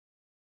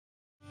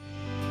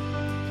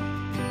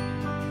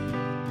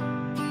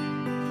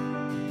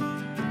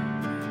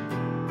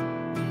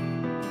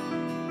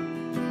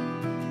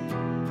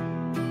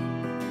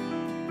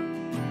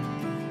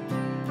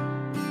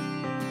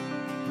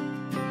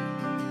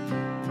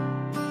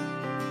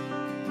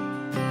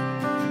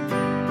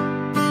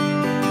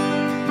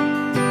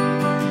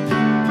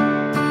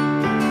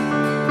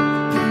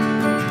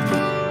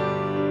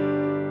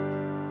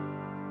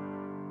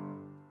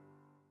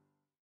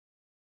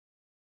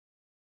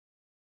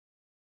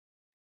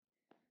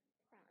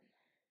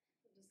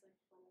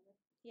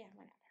Yeah,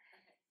 whenever.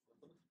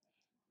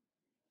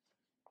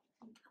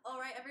 All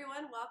right,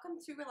 everyone,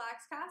 welcome to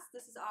RelaxCast.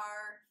 This is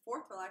our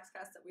fourth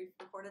RelaxCast that we've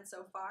recorded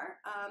so far,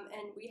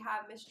 and we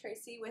have Miss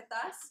Tracy with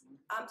us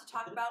to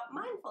talk about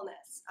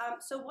mindfulness.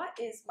 So what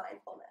is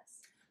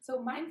mindfulness? So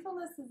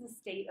mindfulness is a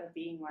state of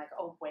being like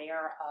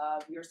aware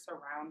of your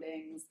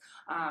surroundings.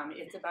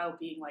 It's about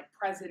being like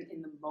present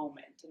in the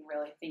moment and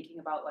really thinking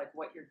about like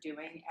what you're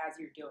doing as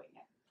you're doing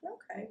it.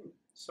 Okay.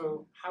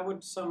 So how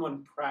would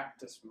someone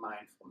practice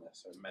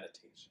mindfulness or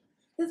meditation?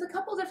 There's a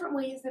couple different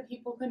ways that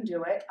people can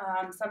do it.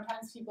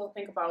 Sometimes people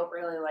think about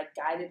really like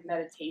guided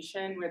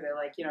meditation where they're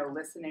like,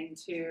 listening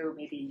to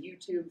maybe a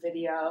YouTube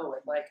video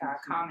with like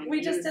calming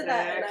We just did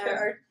that in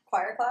our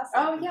choir class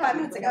 5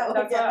 minutes ago.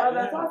 That's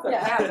awesome.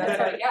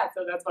 Yeah.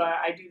 So that's why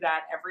I do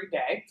that every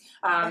day.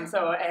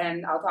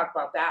 And I'll talk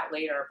about that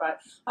later. But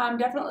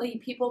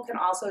definitely people can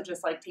also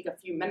just like take a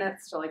few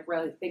minutes to like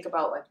really think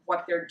about like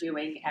what they're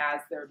doing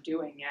as they're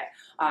doing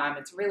it.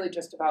 It's really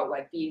just about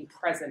like being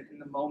present in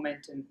the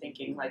moment and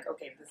thinking like,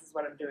 okay, this is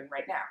what I'm doing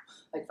right now.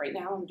 Like right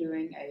now I'm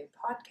doing a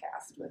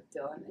podcast with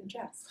Dylan and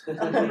Jess.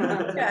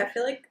 Yeah, I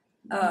feel like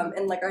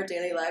in like our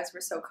daily lives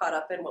we're so caught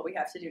up in what we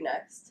have to do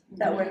next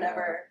that we're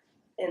never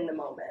in the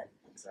moment.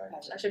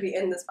 Exactly. I should be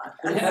in this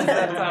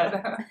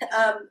podcast.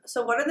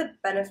 So what are the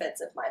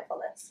benefits of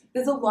mindfulness?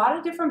 There's a lot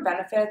of different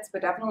benefits,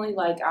 but definitely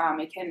like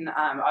it can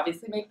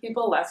obviously make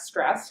people less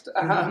stressed.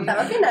 That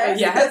would be nice.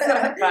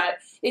 Yes, but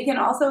it can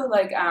also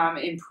like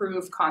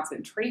improve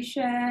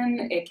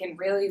concentration. It can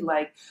really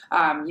like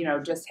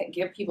just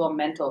give people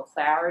mental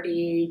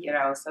clarity.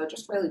 So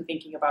just really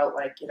thinking about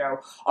like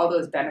all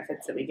those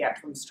benefits that we get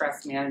from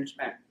stress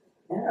management.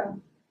 Yeah.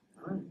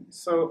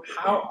 So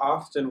how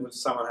often would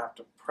someone have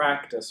to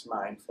practice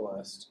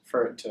mindfulness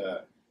for it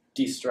to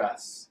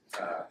de-stress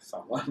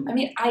someone? I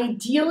mean,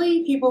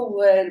 ideally, people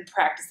would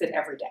practice it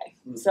every day.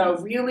 Mm-hmm. So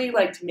really,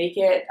 like to make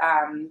it,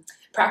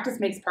 practice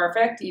makes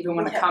perfect, even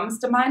when it comes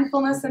to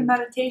mindfulness and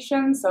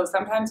meditation. So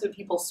sometimes when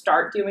people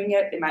start doing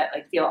it, they might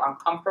like feel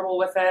uncomfortable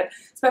with it,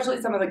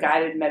 especially some of the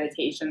guided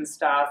meditation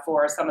stuff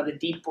or some of the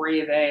deep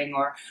breathing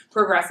or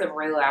progressive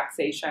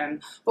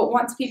relaxation. But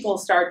once people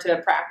start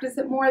to practice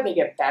it more, they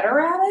get better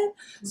at it.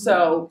 Mm-hmm.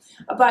 So,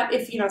 but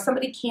if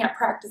somebody can't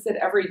practice it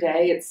every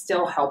day, it's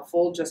still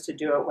helpful just to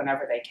do it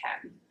whenever they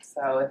can.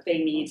 So if they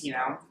need,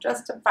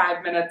 just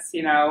 5 minutes,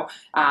 a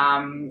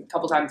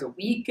couple times a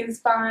week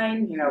is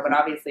fine, but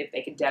obviously if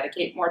they can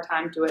dedicate more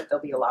time to it, they'll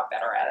be a lot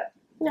better at it.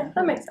 Yeah,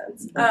 that makes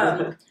sense.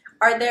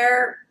 Are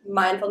there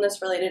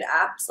mindfulness-related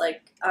apps,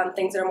 like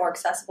things that are more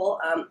accessible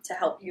to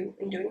help you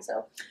in doing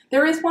so?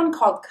 There is one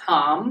called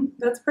Calm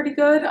that's pretty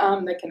good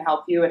that can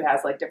help you. It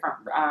has like different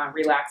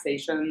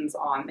relaxations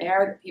on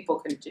there that people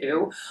can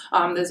do.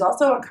 There's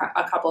also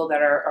a couple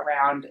that are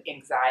around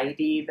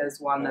anxiety. There's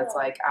one that's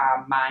like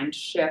Mind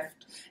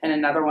Shift and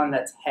another one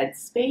that's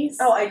Headspace.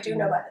 Oh, I do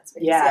know about Headspace.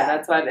 Yeah,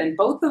 that's what. And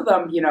both of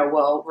them,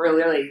 will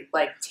really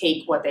like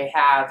take what they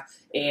have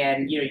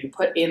and, you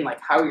put in like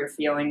how you're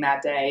feeling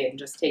that day and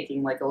just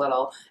taking like a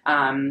little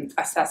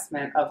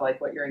assessment of like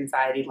what your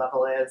anxiety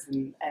level is,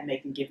 and they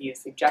can give you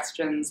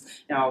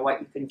suggestions, what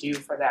you can do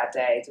for that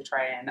day to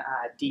try and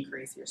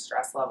decrease your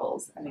stress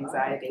levels and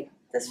anxiety.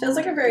 This feels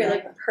like a very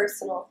like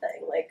personal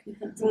thing, like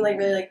something like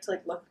really like to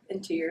like look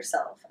into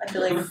yourself. I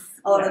feel like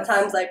a lot of the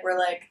times like we're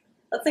like,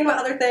 let's think about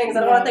other things.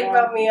 I don't want to think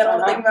about me. I don't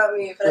want to think about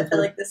me. But I feel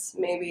like this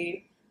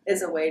maybe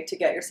is a way to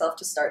get yourself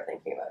to start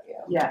thinking about you.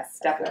 Yes,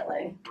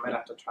 definitely. I might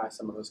have to try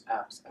some of those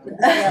apps.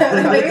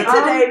 Maybe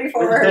today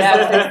before rehearsal.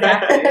 Yes,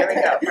 exactly. There we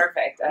go.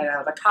 Perfect. I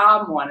know. The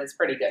Calm one is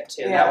pretty good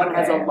too. Yeah, that one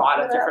has a lot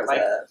of different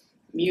like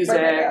music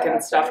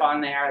and stuff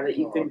on there that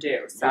you can do.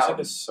 So music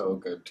is so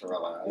good to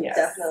relax. Yes,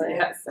 definitely.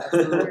 Yes,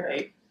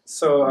 absolutely.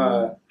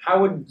 So how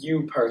would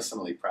you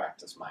personally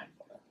practice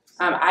mindfulness?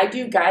 I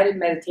do guided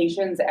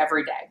meditations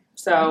every day.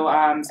 So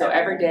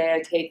every day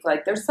I take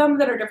there's some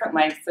that are different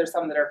lengths. There's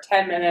some that are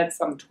 10 minutes,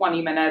 some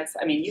 20 minutes.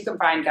 I mean, you can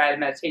find guided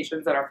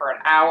meditations that are for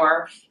an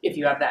hour if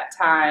you have that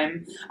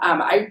time.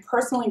 I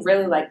personally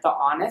really like the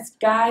Honest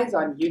guys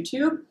on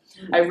YouTube.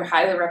 I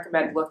highly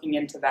recommend looking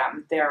into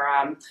them. They're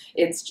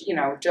it's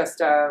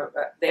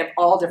they have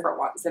all different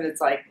ones, and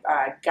it's like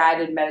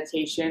guided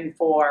meditation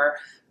for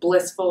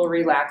blissful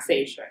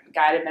relaxation,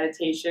 guided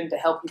meditation to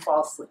help you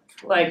fall asleep,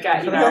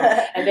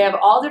 and they have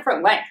all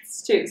different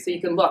lengths too. So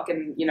you can look,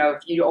 and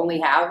if you only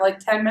have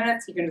 10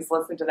 minutes, you can just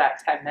listen to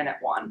that 10-minute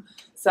one.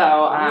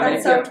 So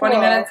if you have 20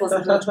 minutes, listen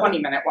to the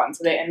 20-minute one.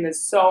 So and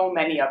there's so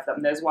many of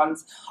them. There's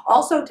ones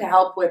also to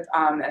help with,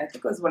 and I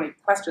think it was one of your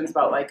questions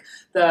about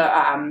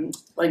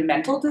the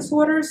mental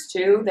disorders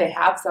too. They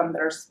have some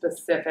that are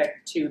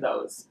specific to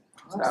those.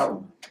 Awesome.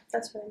 So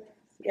that's really nice.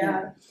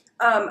 Yeah.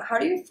 How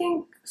do you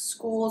think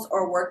schools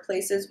or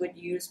workplaces would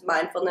use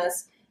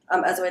mindfulness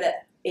as a way to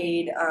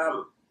aid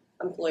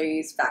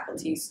employees,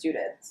 faculty,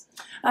 students?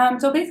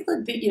 So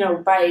basically,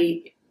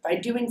 by by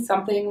doing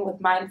something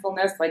with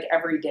mindfulness like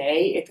every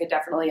day, it could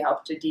definitely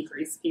help to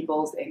decrease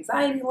people's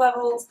anxiety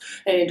levels.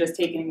 And just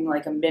taking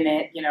like a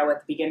minute, you know, at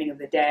the beginning of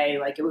the day,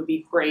 like it would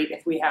be great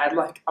if we had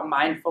like a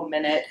mindful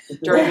minute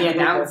during the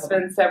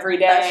announcements every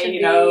day,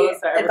 you know.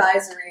 So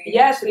advisory.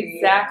 Yes,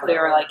 exactly.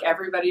 Or like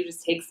everybody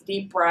just takes a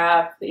deep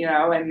breath, you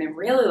know, and then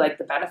really like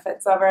the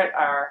benefits of it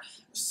are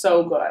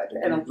so good.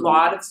 And a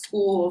lot of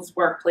schools,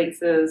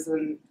 workplaces,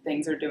 and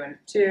things are doing it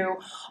too.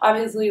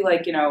 Obviously,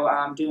 like, you know,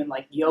 doing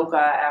like yoga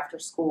after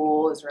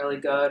school is really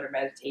good, or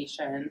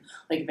meditation.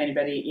 Like if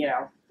anybody, you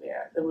know,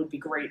 yeah, it would be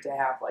great to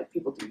have like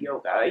people do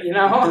yoga, you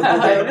know.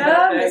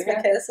 Yoga, Miss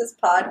McKinnis's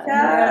podcast.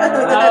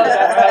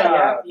 That's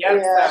right. Yeah.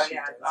 Yeah. So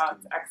yeah,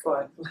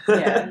 excellent.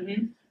 Yeah.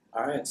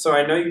 All right. So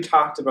I know you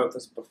talked about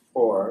this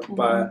before,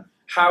 but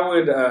how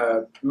would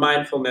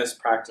mindfulness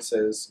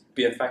practices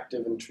be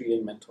effective in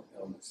treating mental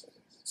illnesses?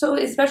 So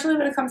especially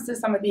when it comes to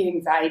some of the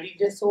anxiety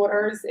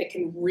disorders, it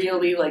can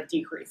really like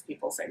decrease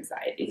people's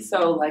anxiety.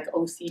 So like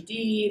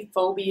OCD,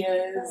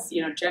 phobias,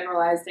 you know,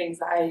 generalized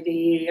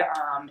anxiety,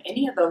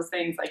 any of those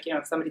things, like, you know,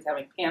 if somebody's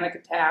having panic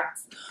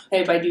attacks,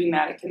 hey, by doing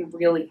that, it can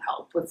really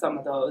help with some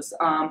of those.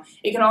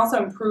 It can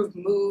also improve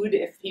mood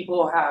if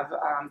people have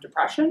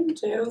depression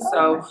too.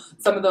 So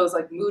some of those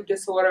like mood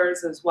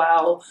disorders as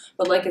well.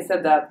 But like I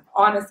said, the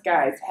honest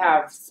guys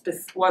have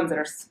ones that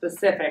are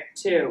specific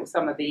to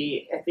some of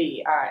the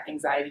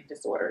anxiety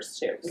disorders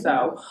too.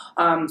 So,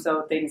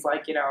 so things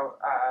like, you know,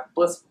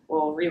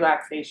 blissful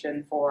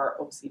relaxation for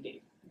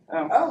OCD.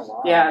 Oh,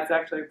 wow. Yeah, it's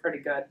actually pretty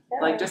good. Yeah.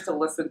 Like just to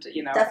listen to,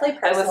 you know, Definitely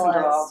I listen to all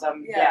of personalized.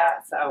 them. Yeah.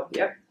 Yeah. So,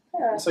 yep.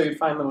 Yeah. So you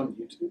find them on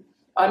YouTube?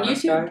 On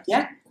Honest YouTube, Guys?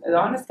 yeah, the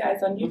honest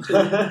guys on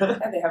YouTube.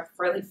 Yeah, they have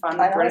really fun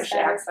Honest British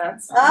Guys.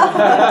 accents. Oh.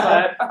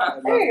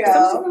 But, There you some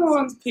go. of the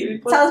ones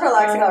people Sounds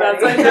relaxing already.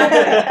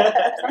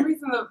 For some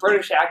reason, the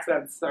British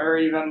accents are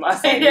even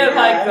like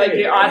like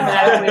you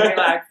automatically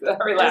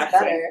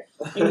relaxing.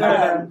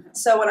 Better.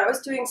 So when I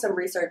was doing some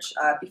research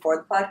before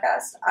the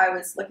podcast, I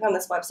was looking on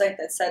this website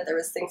that said there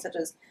was things such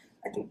as,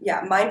 I think,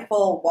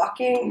 mindful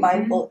walking,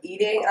 mindful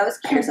eating. I was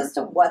curious as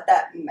to what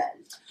that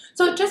meant.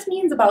 So it just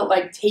means about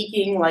like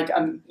taking like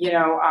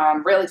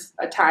really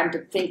a time to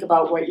think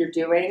about what you're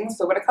doing.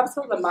 So when it comes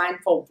to the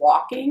mindful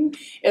walking,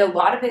 a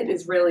lot of it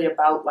is really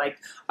about like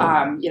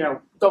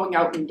going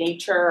out in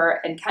nature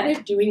and kind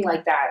of doing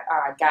like that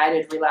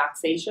guided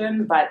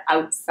relaxation, but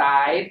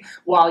outside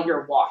while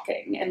you're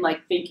walking, and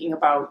like thinking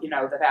about, you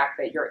know, the fact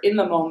that you're in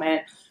the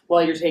moment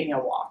while you're taking a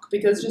walk.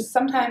 Because just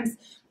sometimes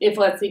if,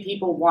 let's say,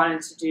 people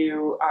wanted to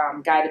do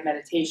guided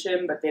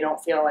meditation, but they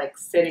don't feel like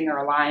sitting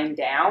or lying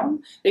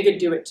down, they could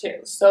do it too.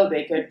 So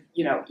they could,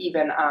 you know,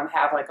 even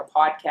have like a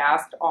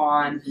podcast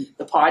on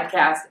the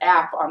podcast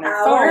app on their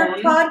Our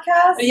phone.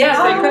 podcast? Yes,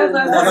 they could.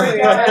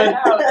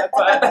 That's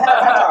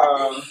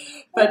what.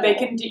 But they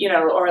can do, you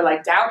know, or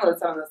like download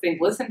some of those things,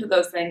 listen to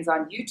those things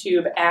on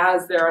YouTube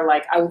as they're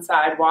like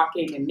outside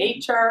walking in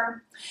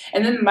nature.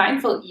 And then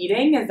mindful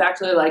eating is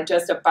actually like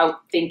just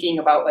about thinking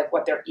about like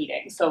what they're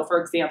eating. So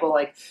for example,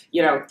 like,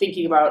 you know,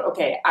 thinking about,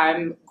 okay,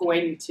 I'm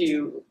going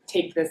to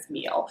take this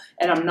meal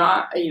and I'm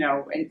not, you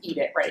know, and eat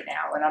it right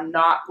now. And I'm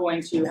not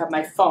going to have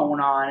my phone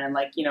on and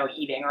like, you know,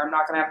 eating, or I'm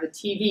not going to have the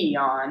TV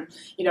on,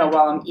 you know,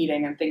 while I'm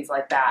eating and things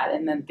like that.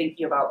 And then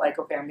thinking about like,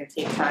 okay, I'm going to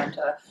take time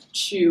to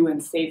chew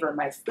and savor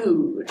my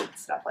food and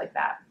stuff like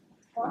that.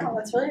 Wow,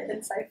 that's really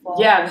insightful.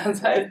 Yeah,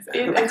 it's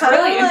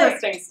really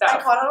interesting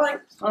stuff. I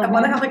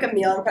want to have like a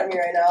meal in front of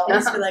me right now. And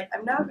just be like,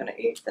 I'm now going to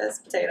eat this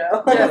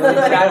potato. Yes,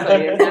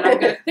 exactly. And then I'm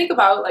going to think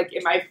about, like,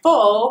 am I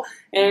full?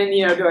 And,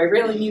 you know, do I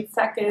really need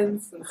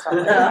seconds? And stuff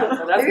like that.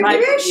 So that's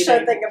maybe I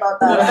should think about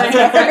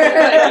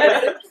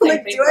that.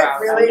 Like, do I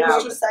really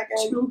need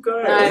seconds? Too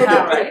good. I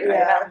know, right?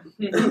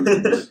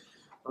 Yeah.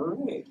 All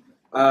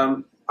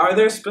right. Are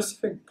there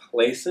specific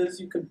places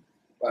you could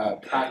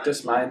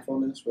practice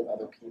mindfulness with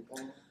other people?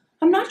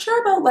 I'm not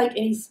sure about like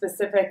any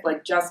specific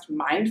like just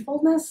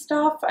mindfulness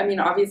stuff. I mean,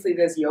 obviously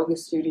there's yoga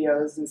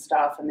studios and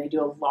stuff, and they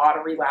do a lot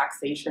of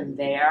relaxation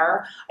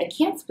there. I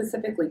can't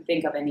specifically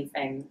think of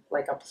anything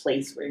like a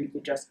place where you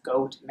could just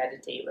go to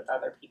meditate with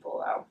other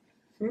people though.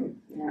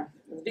 Yeah.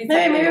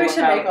 Maybe we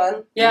should make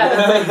one. Yeah,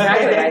 that's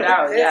exactly. I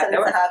know. Yeah,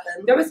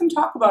 happen. There was some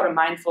talk about a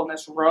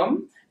mindfulness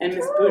room, and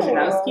Miss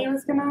Bujanowski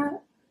was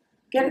gonna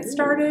get it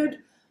started.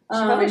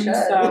 Probably should.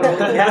 So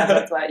yeah,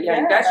 that's what. Yeah,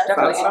 you guys should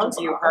definitely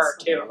interview her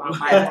awesome. too about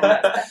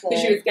mindfulness,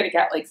 because she was going to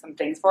get like some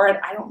things for it.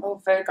 I don't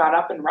know if it got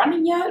up and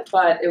running yet,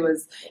 but it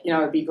was, you know,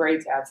 it'd be great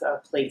to have a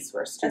place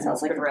where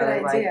students could really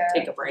like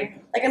take a break.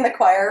 Like in the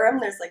choir room,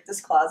 there's like this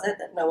closet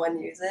that no one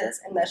uses,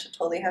 and that should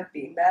totally have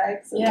bean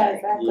bags. And, Yeah, like,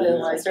 exactly. Yeah.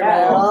 Like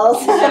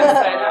instrumentals.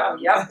 Yes, I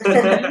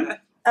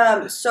know.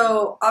 Yep.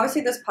 So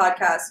obviously this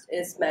podcast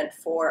is meant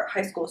for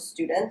high school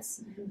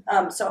students.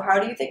 So how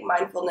do you think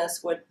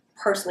mindfulness would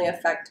personally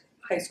affect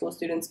high school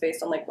students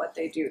based on like what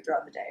they do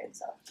throughout the day and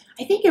stuff?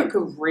 I think it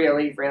could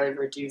really, really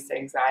reduce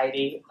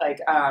anxiety, like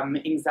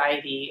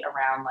anxiety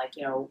around like,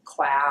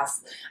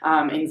 class,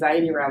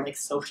 anxiety around like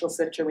social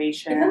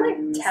situations.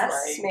 Even like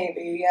tests, like,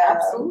 maybe, yeah.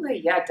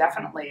 Absolutely, yeah,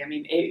 definitely. I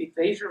mean,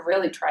 they should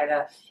really try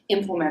to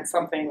implement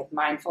something with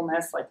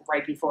mindfulness, like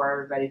right before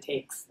everybody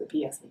takes the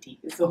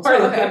PSATs or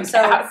the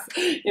MCAS.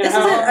 This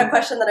isn't a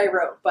question that I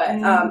wrote,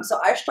 but so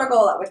I struggle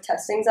a lot with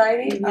test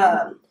anxiety.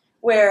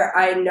 Where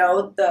I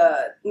know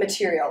the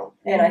material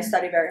and I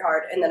study very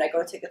hard, and then I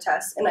go take the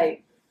test and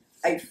I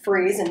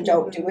freeze and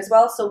don't do as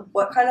well. So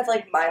what kind of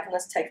like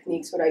mindfulness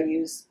techniques would I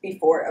use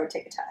before I would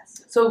take a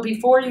test? So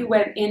before you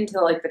went into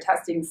like the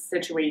testing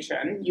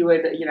situation, you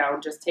would,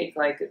 just take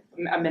like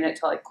a minute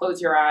to like close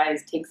your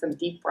eyes, take some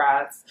deep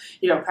breaths,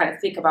 kind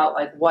of think about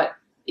like what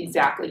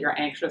exactly you're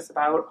anxious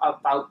about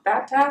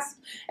that test,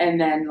 and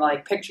then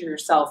like picture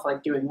yourself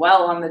like doing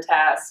well on the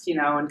test,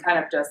 and kind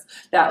of just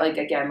that like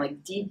again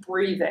like deep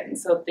breathing,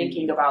 so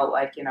thinking about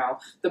like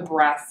the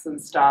breaths and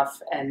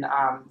stuff, and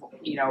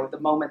the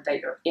moment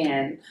that you're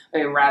in,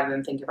 rather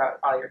than thinking about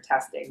all your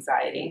test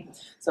anxiety.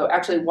 So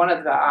actually one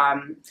of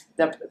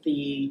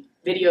the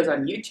videos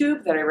on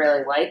YouTube that I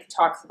really like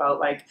talks about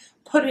like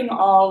putting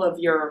all of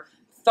your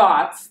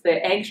thoughts,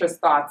 the anxious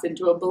thoughts,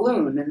 into a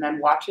balloon and then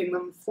watching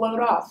them float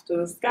off to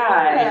the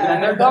sky, and then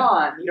they're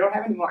gone. You don't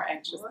have any more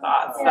anxious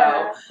thoughts.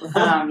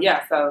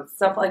 Yeah. So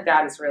stuff like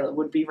that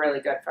would be really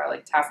good for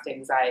like test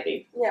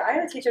anxiety. Yeah, I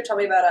had a teacher tell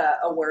me about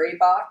a worry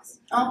box.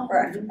 Oh,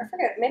 or I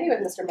forget, maybe with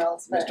Mr.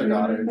 Mills, but Mr.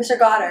 Goddard. Mr.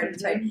 Goddard,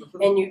 that's right.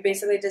 And you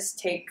basically just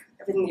take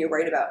everything that you're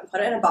worried about and put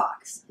it in a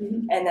box.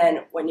 And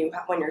then when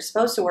you're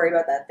supposed to worry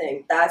about that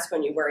thing, that's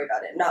when you worry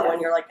about it, not when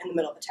you're like in the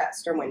middle of the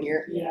test or when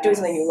you're doing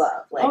something you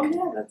love. Like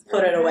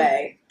put it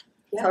away,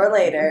 tell it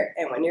later,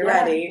 and when you're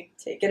ready,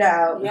 take it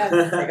out, take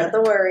out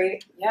the worry,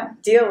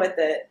 deal with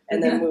it,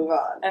 and then move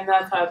on. And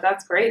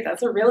that's great.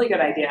 That's a really good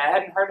idea. I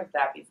hadn't heard of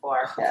that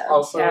before.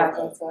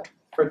 Also,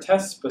 for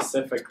tests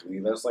specifically,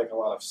 there's like a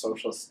lot of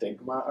social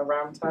stigma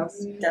around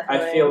tests.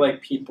 Definitely. I feel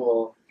like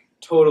people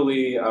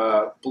totally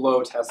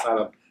blow tests out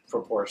of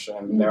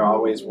proportion. They're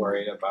always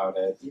worried about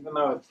it, even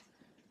though it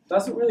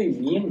doesn't really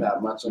mean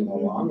that much in the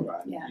long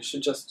run. You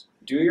should just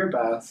do your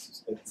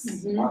best.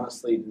 It's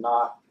honestly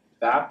not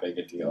that big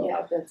a deal.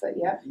 Yeah, that's it.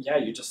 Yeah,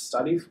 you just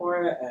study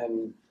for it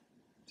and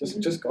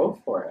just go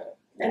for it.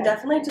 And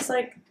definitely just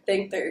like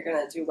think that you're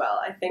gonna do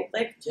well. I think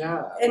like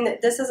and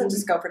this doesn't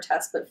just go for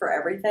tests, but for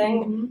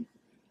everything.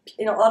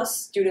 A lot of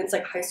students,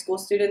 like high school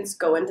students,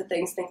 go into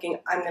things thinking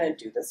I'm gonna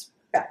do this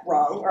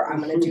wrong or I'm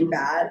gonna do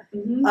bad.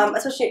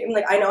 Especially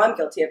like I know I'm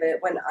guilty of it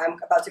when I'm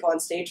about to go on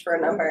stage for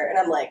a number and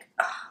I'm like,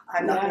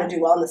 I'm not gonna do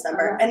well in this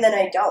number, and then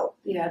I don't.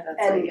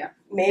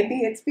 Maybe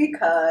it's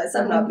because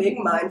I'm not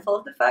being mindful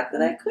of the fact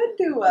that I could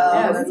do well.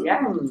 I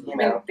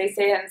mean, they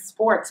say it in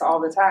sports all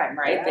the time,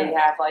 right? They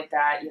have like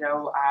that,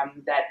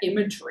 that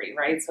imagery,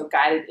 right? So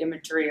guided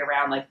imagery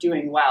around like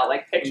doing well,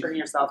 like picturing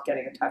yourself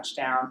getting a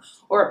touchdown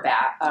or a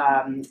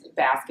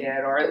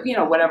basket or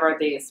whatever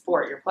the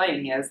sport you're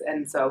playing is,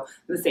 and so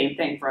the same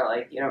thing for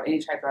like any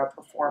type of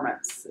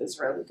performance is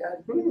really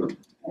good.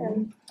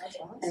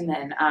 And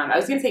then I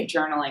was gonna say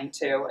journaling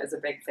too is a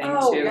big thing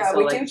too. Yeah, so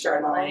we like do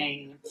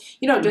journaling,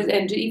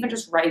 even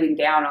just writing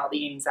down all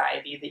the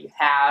anxiety that you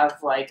have.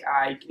 Like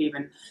you could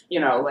even,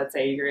 let's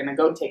say you're gonna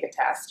go take a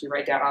test, you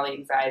write down all the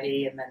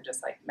anxiety, and then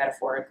just like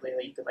metaphorically,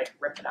 like, you could like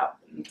rip it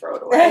up and throw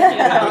it away.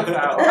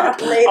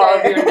 So all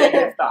of your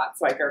negative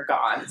thoughts like are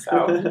gone.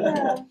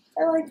 So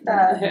I like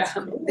that.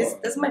 This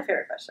is my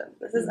favorite question.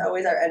 This is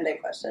always our ending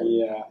question.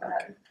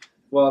 Okay.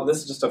 Well, this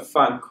is just a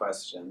fun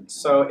question.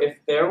 So if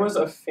there was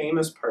a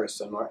famous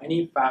person or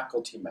any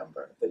faculty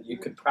member that you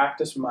could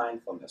practice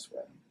mindfulness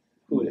with,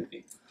 who would it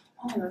be?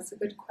 Oh, that's a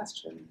good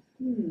question.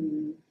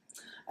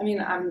 I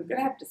mean, I'm going to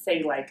have to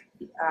say, like,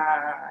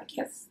 I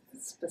can't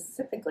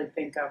specifically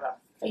think of a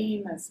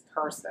famous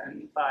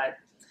person, but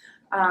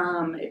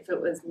if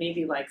it was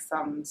maybe, like,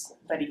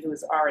 somebody who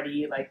was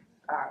already, like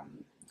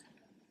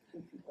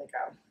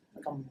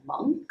a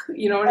monk,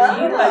 you know what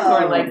I mean? Like,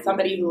 or like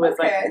somebody who was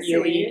like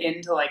really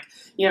into like,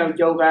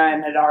 yoga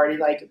and had already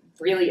like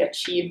really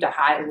achieved a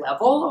high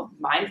level of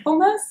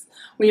mindfulness,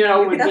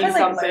 would be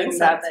something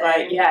that's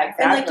like,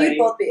 exactly. And like you'd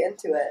both be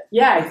into it.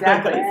 Yeah,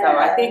 exactly. So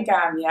I think,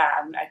 I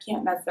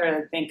can't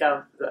necessarily think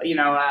of,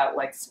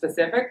 like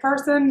specific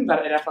person, but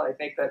I definitely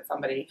think that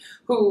somebody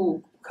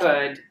who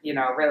could,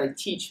 really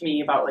teach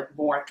me about like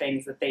more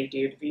things that they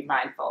do to be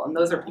mindful. And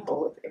those are people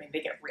who, they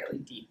get really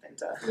deep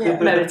into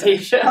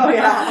meditation.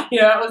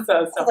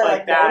 So stuff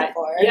like that.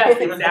 Yes,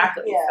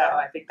 exactly. So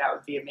I think that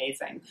would be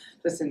amazing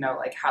just to know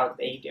like how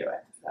they do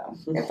it. So.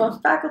 If a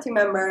faculty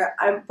member,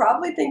 I'm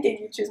probably thinking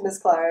you choose Miss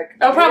Clark.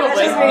 Oh,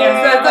 probably.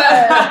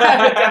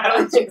 I would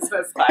definitely choose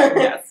Miss Clark,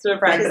 yes, to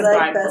practice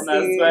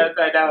mindfulness with.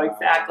 I know,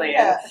 exactly.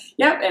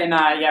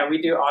 And,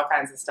 we do all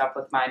kinds of stuff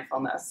with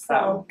mindfulness.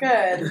 So.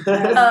 Good.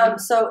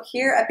 So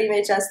here at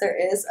BMHS, there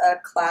is a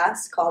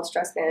class called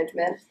Stress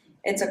Management.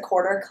 It's a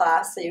quarter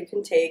class that you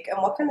can take.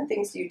 And what kind of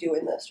things do you do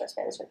in the stress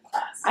management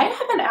class? I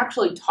haven't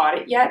actually taught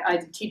it yet.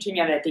 I'm teaching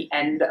it at the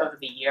end of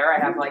the year.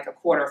 I have like a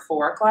quarter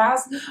 4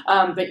 class.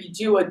 But you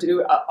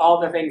do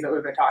all the things that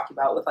we've been talking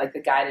about with like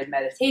the guided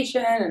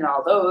meditation and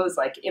all those,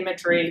 like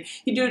imagery.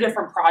 You do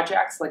different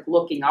projects like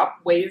looking up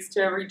ways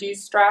to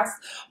reduce stress.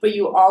 But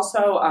you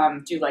also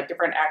do like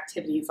different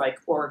activities like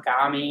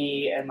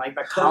origami and like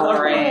the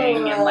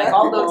coloring and like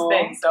all those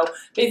things. So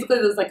basically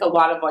there's like a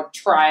lot of like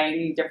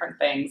trying different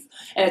things.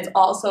 And it's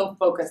also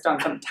focused on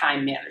some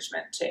time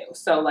management too.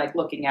 So like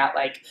looking at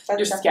like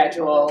your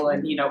schedule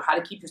and, you know, how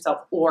to keep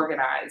yourself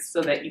organized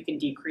so that you can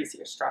decrease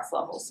your stress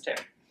levels too.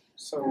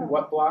 So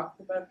what block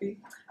would that be?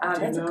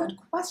 That's a good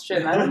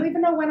question. I don't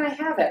even know when I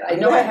have it. I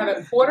know I have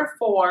it quarter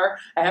 4.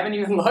 I haven't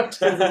even looked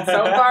because it's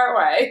so far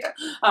away.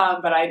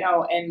 But I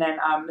know. And then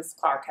Miss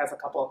Clark has a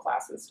couple of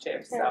classes too.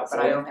 So, but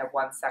I only have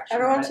one section.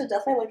 Everyone should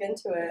definitely look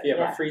into it. You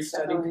have a free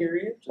study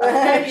period? So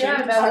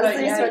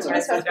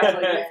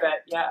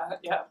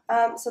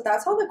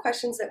that's all the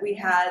questions that we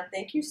had.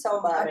 Thank you so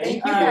much.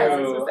 Thank you.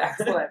 This was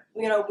excellent.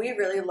 You know, we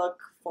really look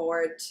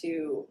forward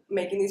to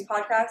making these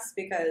podcasts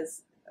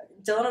because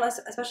Dylan and us,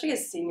 especially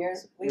as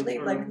seniors, we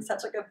lead like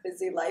such like a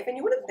busy life, and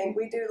you wouldn't think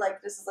we do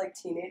like just as like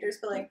teenagers,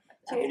 but like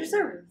teenagers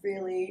are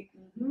really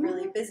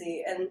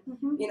busy, and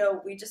you know,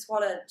 we just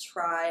want to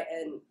try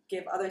and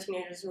give other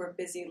teenagers who are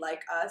busy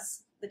like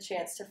us the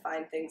chance to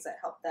find things that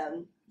help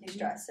them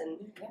de-stress and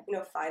you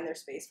know, find their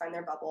space, find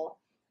their bubble.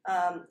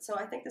 So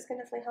I think this can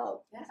definitely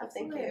help. Yeah, so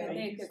thank you.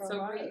 It's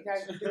so great you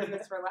guys are doing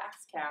this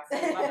Relax Cast.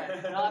 I love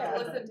it. And I'll have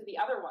to listen to the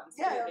other ones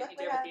too that you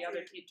did with the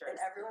other teachers.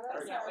 And everyone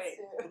else has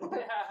to.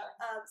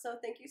 So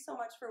thank you so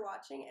much for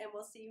watching, and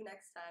we'll see you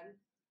next time.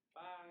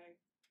 Bye.